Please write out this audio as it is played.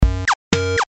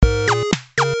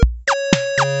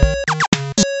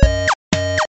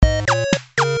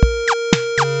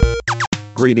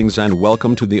Greetings and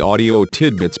welcome to the Audio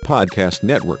Tidbits Podcast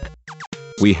Network.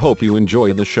 We hope you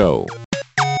enjoy the show.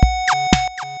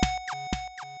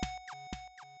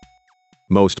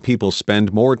 Most people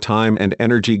spend more time and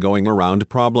energy going around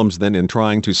problems than in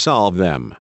trying to solve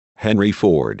them. Henry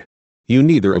Ford. You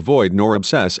neither avoid nor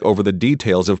obsess over the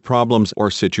details of problems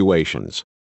or situations.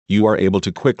 You are able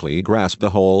to quickly grasp the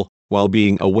whole, while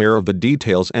being aware of the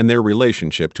details and their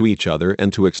relationship to each other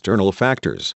and to external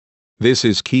factors. This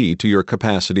is key to your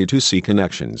capacity to see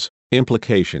connections,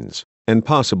 implications, and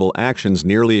possible actions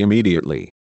nearly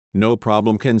immediately. No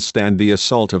problem can stand the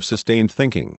assault of sustained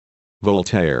thinking.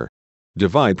 Voltaire.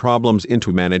 Divide problems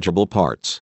into manageable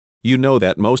parts. You know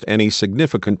that most any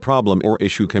significant problem or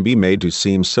issue can be made to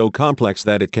seem so complex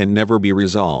that it can never be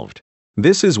resolved.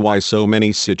 This is why so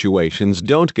many situations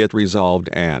don't get resolved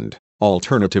and,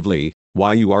 alternatively,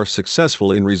 why you are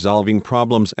successful in resolving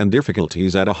problems and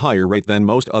difficulties at a higher rate than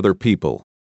most other people.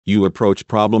 You approach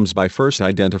problems by first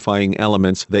identifying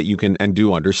elements that you can and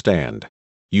do understand.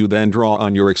 You then draw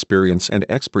on your experience and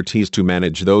expertise to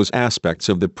manage those aspects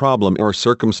of the problem or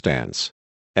circumstance.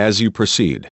 As you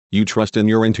proceed, you trust in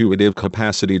your intuitive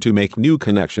capacity to make new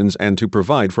connections and to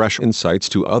provide fresh insights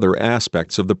to other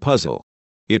aspects of the puzzle.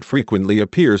 It frequently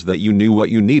appears that you knew what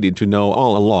you needed to know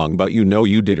all along, but you know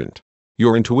you didn't.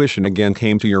 Your intuition again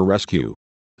came to your rescue.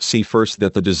 See first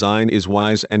that the design is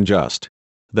wise and just.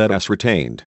 That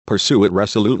ascertained, pursue it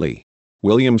resolutely.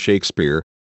 William Shakespeare.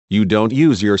 You don't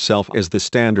use yourself as the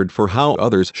standard for how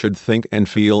others should think and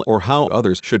feel or how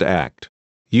others should act.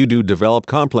 You do develop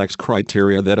complex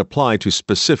criteria that apply to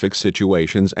specific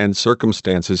situations and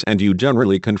circumstances, and you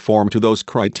generally conform to those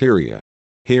criteria.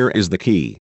 Here is the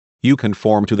key. You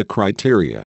conform to the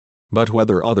criteria. But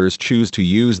whether others choose to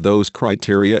use those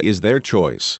criteria is their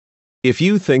choice. If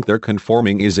you think their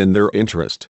conforming is in their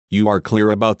interest, you are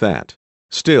clear about that.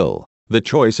 Still, the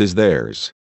choice is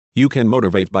theirs. You can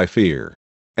motivate by fear.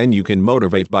 And you can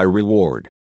motivate by reward.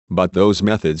 But those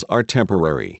methods are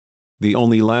temporary. The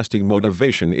only lasting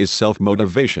motivation is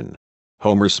self-motivation.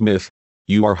 Homer Smith.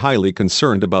 You are highly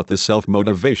concerned about the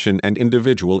self-motivation and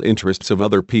individual interests of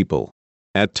other people.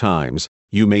 At times,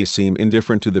 you may seem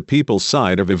indifferent to the people's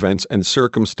side of events and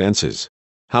circumstances.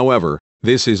 However,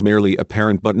 this is merely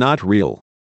apparent but not real.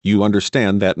 You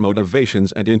understand that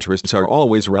motivations and interests are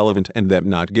always relevant and that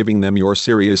not giving them your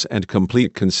serious and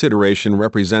complete consideration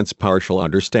represents partial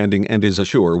understanding and is a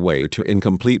sure way to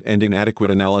incomplete and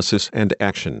inadequate analysis and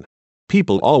action.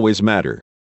 People always matter.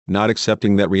 Not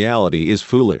accepting that reality is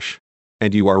foolish.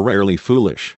 And you are rarely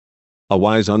foolish. A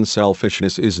wise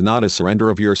unselfishness is not a surrender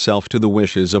of yourself to the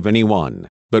wishes of anyone,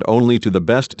 but only to the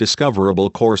best discoverable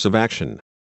course of action.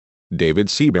 David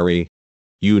Seabury.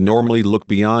 You normally look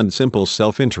beyond simple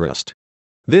self-interest.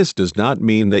 This does not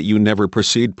mean that you never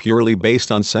proceed purely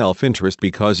based on self-interest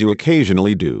because you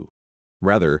occasionally do.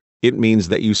 Rather, it means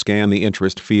that you scan the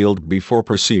interest field before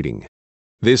proceeding.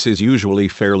 This is usually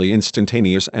fairly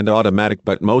instantaneous and automatic,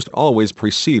 but most always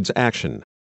precedes action.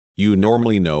 You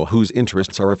normally know whose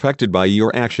interests are affected by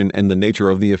your action and the nature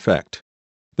of the effect.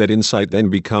 That insight then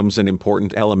becomes an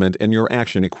important element in your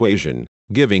action equation,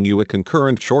 giving you a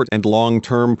concurrent short and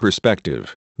long-term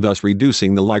perspective, thus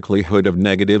reducing the likelihood of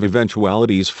negative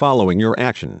eventualities following your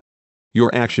action.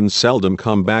 Your actions seldom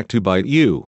come back to bite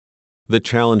you. The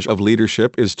challenge of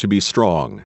leadership is to be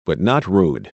strong, but not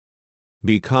rude.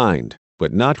 Be kind,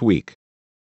 but not weak.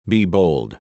 Be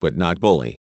bold, but not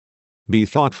bully. Be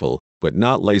thoughtful, but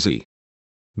not lazy.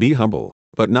 Be humble,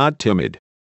 but not timid.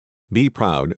 Be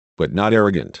proud, but not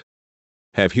arrogant.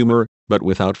 Have humor, but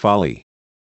without folly.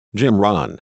 Jim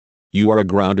Rohn. You are a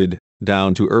grounded,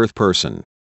 down-to-earth person.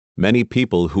 Many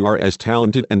people who are as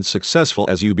talented and successful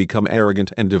as you become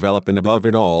arrogant and develop an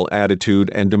above-it-all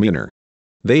attitude and demeanor.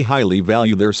 They highly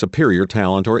value their superior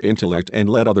talent or intellect and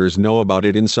let others know about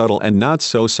it in subtle and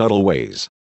not-so-subtle ways.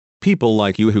 People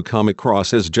like you who come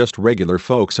across as just regular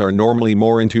folks are normally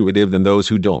more intuitive than those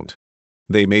who don't.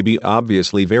 They may be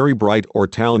obviously very bright or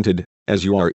talented, as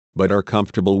you are, but are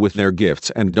comfortable with their gifts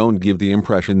and don't give the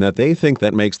impression that they think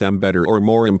that makes them better or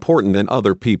more important than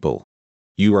other people.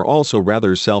 You are also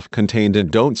rather self-contained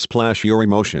and don't splash your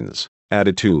emotions,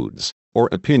 attitudes, or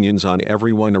opinions on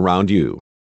everyone around you.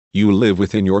 You live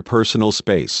within your personal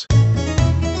space.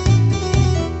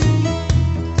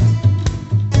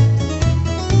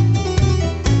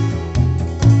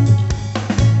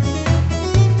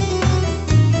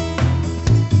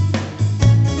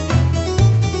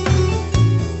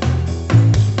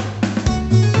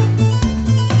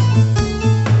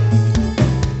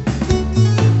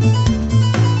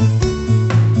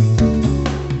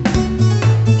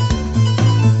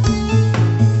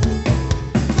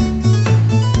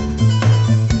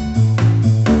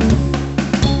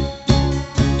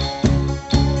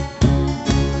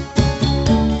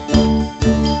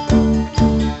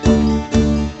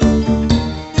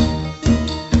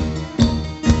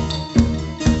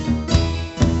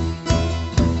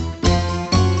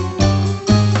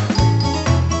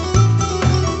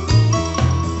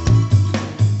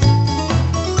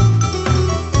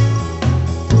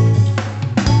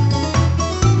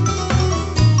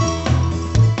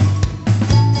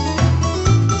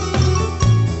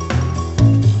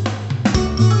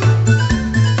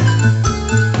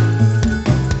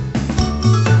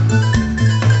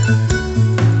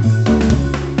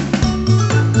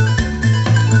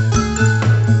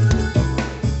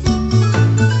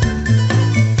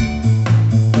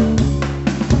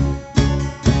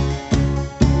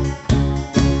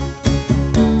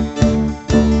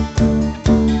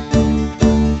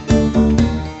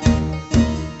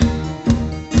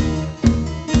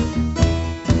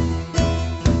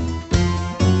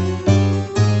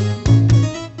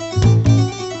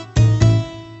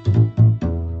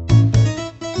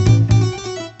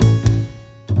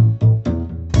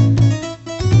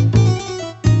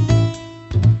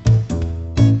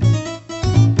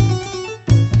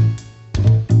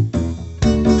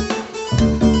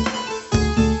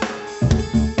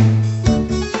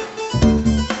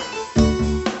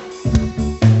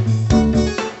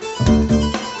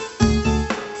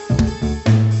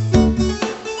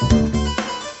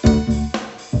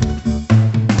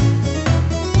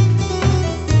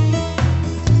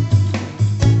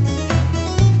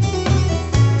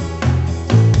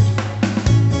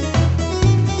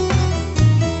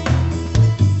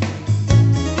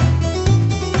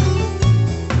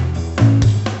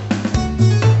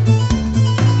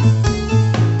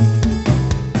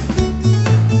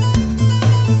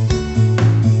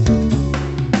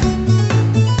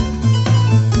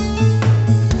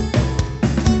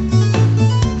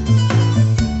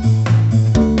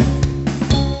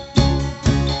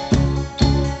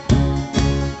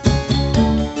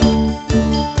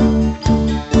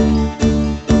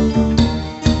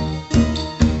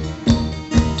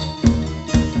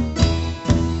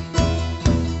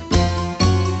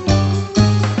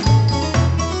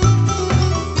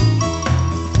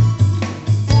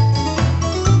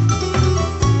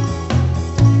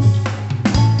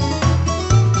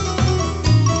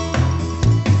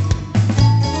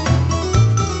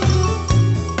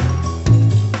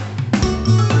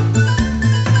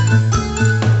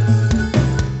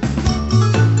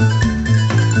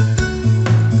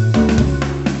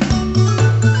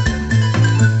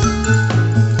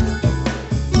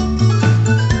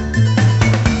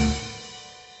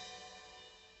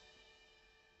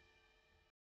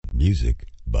 Music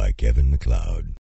by Kevin MacLeod.